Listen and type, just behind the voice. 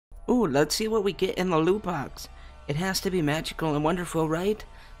Ooh, let's see what we get in the loot box. It has to be magical and wonderful, right?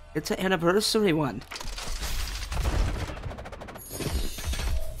 It's an anniversary one.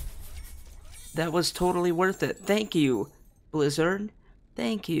 That was totally worth it. Thank you, Blizzard.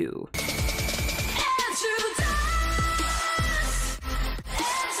 Thank you.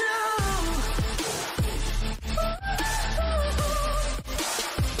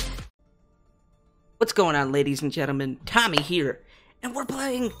 What's going on, ladies and gentlemen? Tommy here. And we're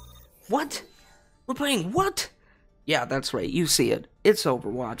playing... What? We're playing what? Yeah, that's right. You see it. It's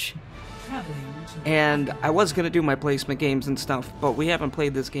Overwatch. And I was going to do my placement games and stuff, but we haven't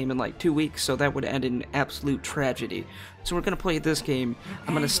played this game in like 2 weeks, so that would end in absolute tragedy. So we're going to play this game.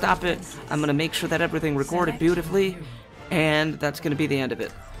 I'm going to stop it. I'm going to make sure that everything recorded beautifully, and that's going to be the end of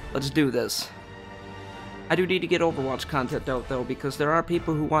it. Let's do this. I do need to get Overwatch content out, though, because there are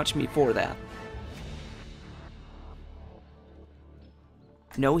people who watch me for that.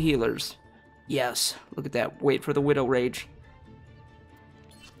 No healers. Yes, look at that. Wait for the Widow Rage.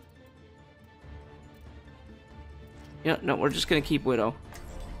 Yeah, no, we're just gonna keep Widow.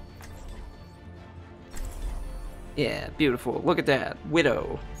 Yeah, beautiful. Look at that.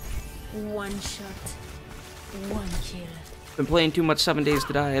 Widow. One shot, one kill. Been playing too much 7 Days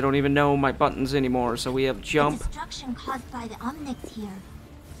to Die. I don't even know my buttons anymore, so we have jump. The destruction caused by the Omnics here.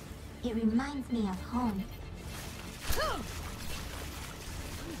 It reminds me of home.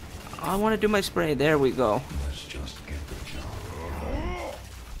 I want to do my spray. There we go. Let's just get the job.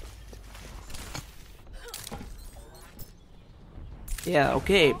 Yeah,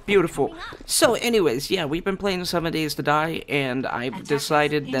 okay, beautiful. So anyways, yeah, we've been playing 7 Days to Die, and I've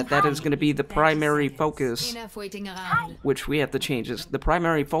decided that that is going to be the primary focus, Enough waiting around. which we have to change. This the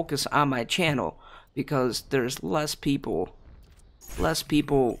primary focus on my channel, because there's less people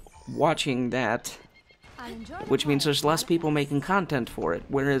watching that, which means there's less people making content for it.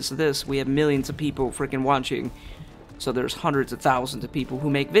 Whereas this, we have millions of people freaking watching, so there's hundreds of thousands of people who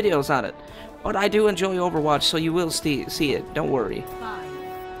make videos on it. But I do enjoy Overwatch, so you will see it. Don't worry. 5,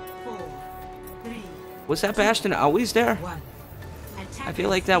 4, 3, Was that Bastion always there? 1. I feel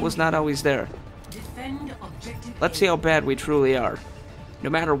like that was not always there. Defend objective. Let's see how bad we truly are.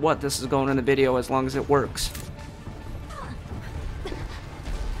 No matter what, this is going in the video as long as it works.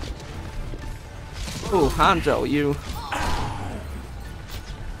 Ooh, Hanzo, you...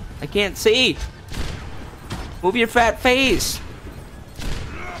 I can't see! Move your fat face!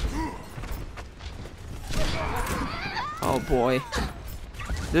 Oh boy.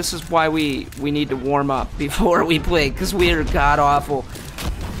 This is why we need to warm up before we play, because we are god-awful.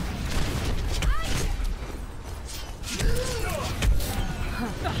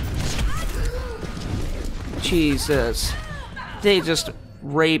 Jesus. They just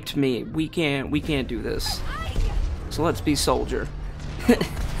raped me. We can't do this. So let's be soldier.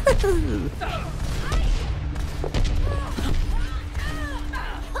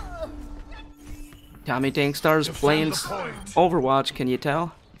 TommyTankstar's playing Overwatch, can you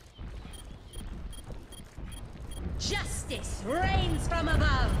tell? Justice reigns from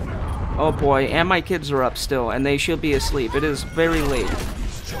above. Oh boy, and my kids are up still, and they should be asleep. It is very late.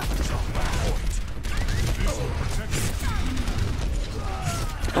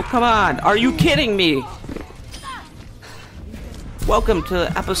 Oh, come on. Are you kidding me? Welcome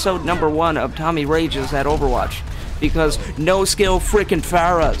to episode number 1 of Tommy Rages at Overwatch. Because no skill frickin'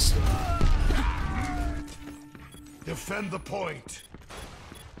 Farahs. Defend the point.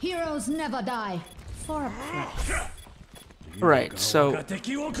 Heroes never die. For a price. Right, so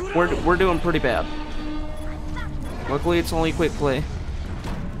we're doing pretty bad. Luckily it's only quick play.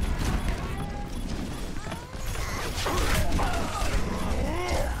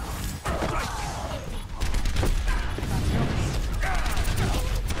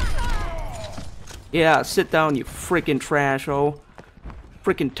 Yeah, sit down, you freaking trash-o.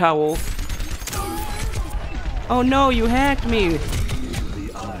 Freaking towel. Oh no, you hacked me!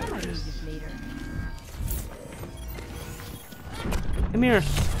 Come here.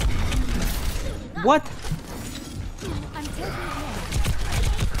 What?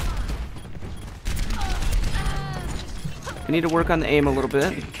 I need to work on the aim a little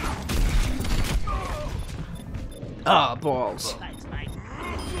bit. Ah, balls.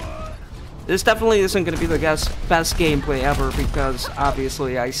 This definitely isn't going to be the best gameplay ever, because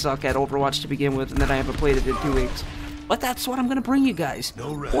obviously I suck at Overwatch to begin with, and then I haven't played it in 2 weeks. But that's what I'm going to bring you guys.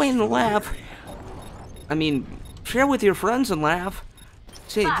 Play and laugh. I mean, share with your friends and laugh.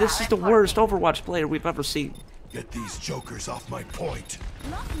 Say, this is the worst Overwatch player we've ever seen. Get these jokers off my point.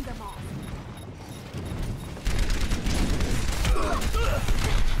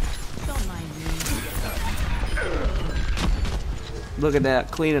 Don't mind me. Look at that,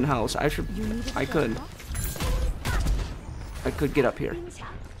 cleaning house. I could get up here.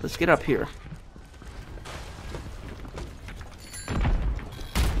 Let's get up here.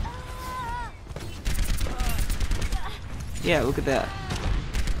 Yeah, look at that.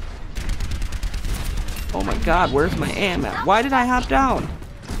 Oh my god, where's my aim at? Why did I hop down?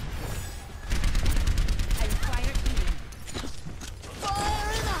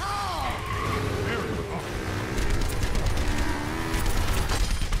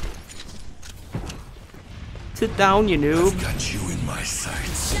 Sit down, you noob. I've got you in my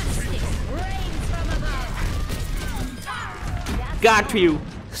sights. Got you.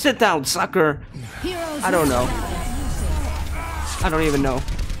 Sit down, sucker. I don't know. I don't even know.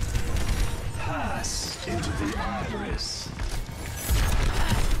 Pass into the iris.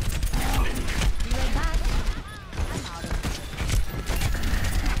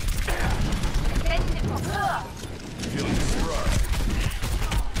 Feeling struck.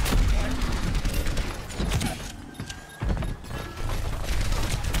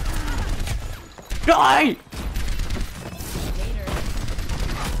 Die!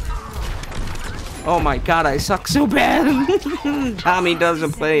 Oh my god, I suck so bad. Tommy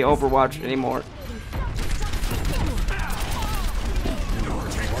doesn't play Overwatch anymore.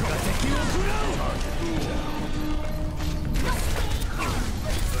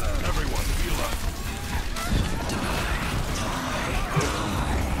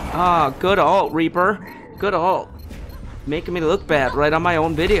 Ah, good ult, Reaper. Good ult. Making me look bad right on my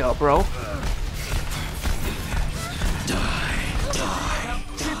own video, bro.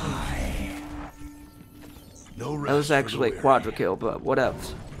 That was actually a quadra kill, but whatever.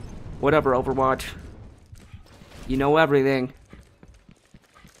 Whatever, Overwatch. You know everything.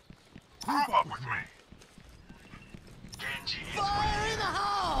 Group up with me.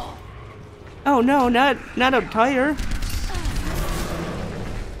 Oh no, not a tire.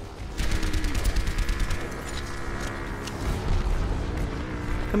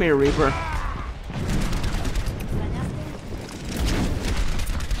 Come here, Reaper.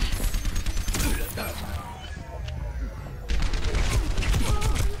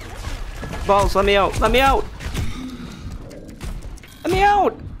 Balls, let me out! Let me out! Let me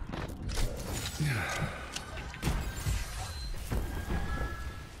out!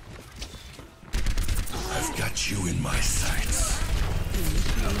 I've got you in my sights.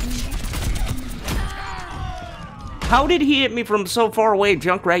 How did he hit me from so far away,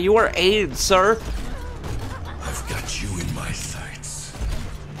 Junkrat? You are AIDS, sir. I've got you in my sights.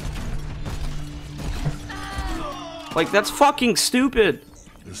 Like, that's fucking stupid.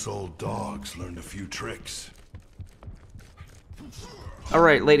 This old dog's learned a few tricks.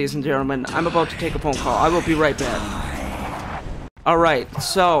 Alright, ladies and gentlemen, I'm about to take a phone call. I will be right back. Alright,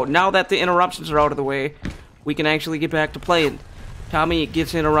 so now that the interruptions are out of the way, we can actually get back to playing. Tommy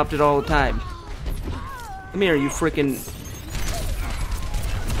gets interrupted all the time. Come here, you freaking...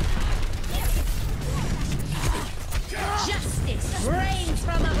 Justice reigns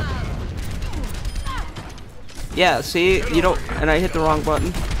from above. Yeah, see? You don't... And I hit the wrong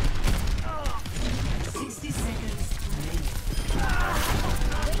button. 60 seconds.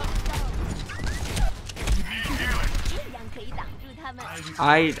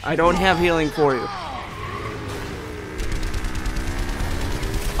 I don't have healing for you.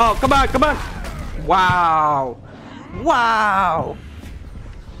 Oh, come on, come on! Wow! Wow!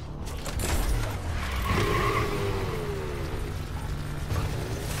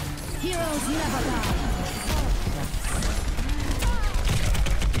 Heroes never die.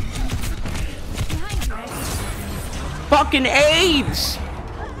 Fucking AIDS!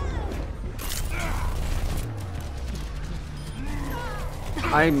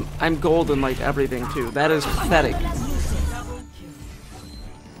 I'm golden like everything too. That is pathetic.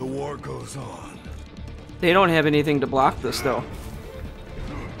 The war goes on. They don't have anything to block this though.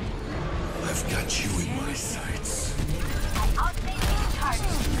 I've got you in my sights. I'm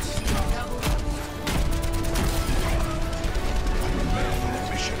a man on a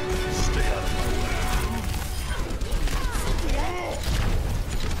mission. Stay out of my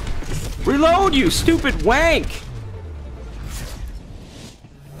way. Reload, you stupid wank!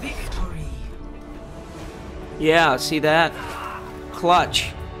 Victory. Yeah, see that?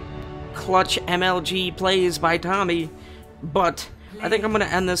 Clutch. Clutch MLG plays by Tommy. But I think I'm gonna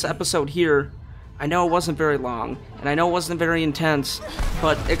end this episode here. I know it wasn't very long, and I know it wasn't very intense,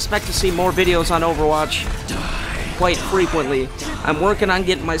 but expect to see more videos on Overwatch quite frequently. I'm working on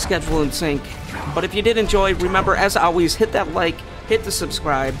getting my schedule in sync. But if you did enjoy, remember, as always, hit that like, hit the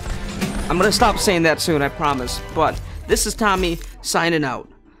subscribe. I'm gonna stop saying that soon, I promise. But this is Tommy, signing out.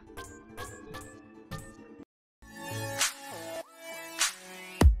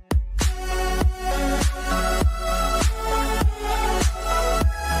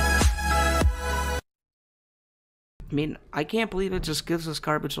 I mean, I can't believe it just gives us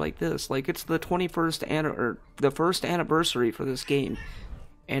garbage like this. Like, it's the 21st or the first anniversary for this game,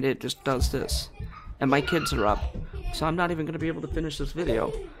 and it just does this. And my kids are up, so I'm not even going to be able to finish this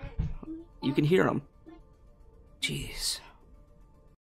video. You can hear them. Jeez.